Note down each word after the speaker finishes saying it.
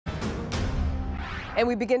And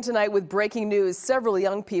we begin tonight with breaking news. Several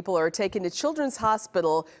young people are taken to Children's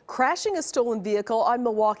Hospital, crashing a stolen vehicle on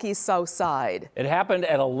Milwaukee's south side. It happened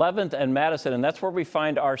at 11th and Madison, and that's where we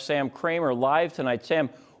find our Sam Kramer live tonight. Sam,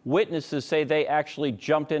 witnesses say they actually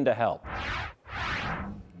jumped in to help.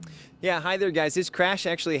 Yeah, hi there, guys. This crash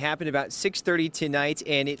actually happened about 6:30 tonight,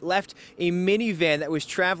 and it left a minivan that was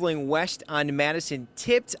traveling west on Madison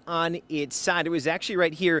tipped on its side. It was actually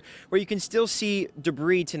right here where you can still see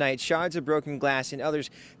debris tonight, shards of broken glass and others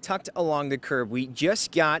tucked along the curb. We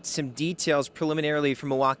just got some details preliminarily from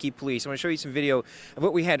Milwaukee police. I want to show you some video of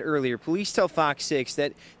what we had earlier. Police tell Fox 6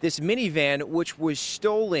 that this minivan, which was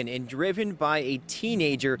stolen and driven by a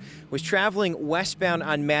teenager, was traveling westbound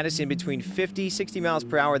on Madison between 60 miles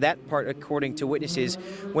per hour. That part, according to witnesses,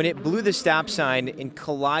 when it blew the stop sign and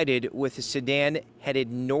collided with a sedan headed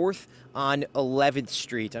north on 11th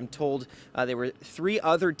Street. I'm told there were 3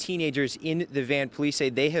 other teenagers in the van. Police say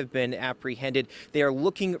they have been apprehended. They are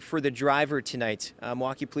looking for the driver tonight.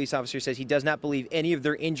 Milwaukee police officer says he does not believe any of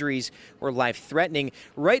their injuries were life-threatening.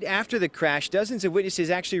 Right after the crash, dozens of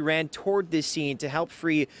witnesses actually ran toward this scene to help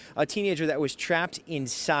free a teenager that was trapped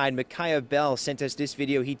inside. Micaiah Bell sent us this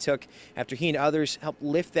video he took after he and others helped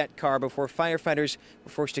lift that car before firefighters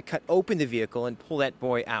were forced to cut open the vehicle and pull that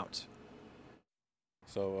boy out.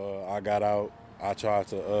 So I got out, I tried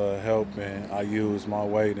to help, and I used my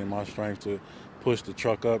weight and my strength to push the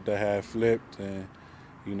truck up that had flipped, and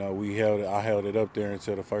you know, I held it up there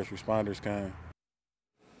until the first responders came.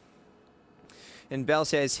 And Bell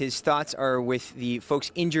says his thoughts are with the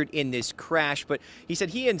folks injured in this crash, but he said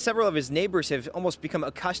he and several of his neighbors have almost become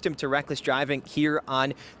accustomed to reckless driving here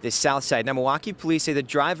on the south side. Now, Milwaukee police say the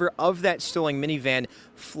driver of that stolen minivan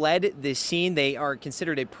fled the scene. They are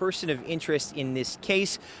considered a person of interest in this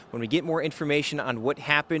case. When we get more information on what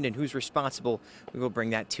happened and who's responsible, we will bring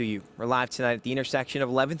that to you. We're live tonight at the intersection of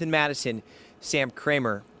 11th and Madison. Sam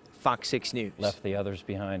Kramer, Fox 6 News. Left the others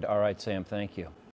behind. All right, Sam, thank you.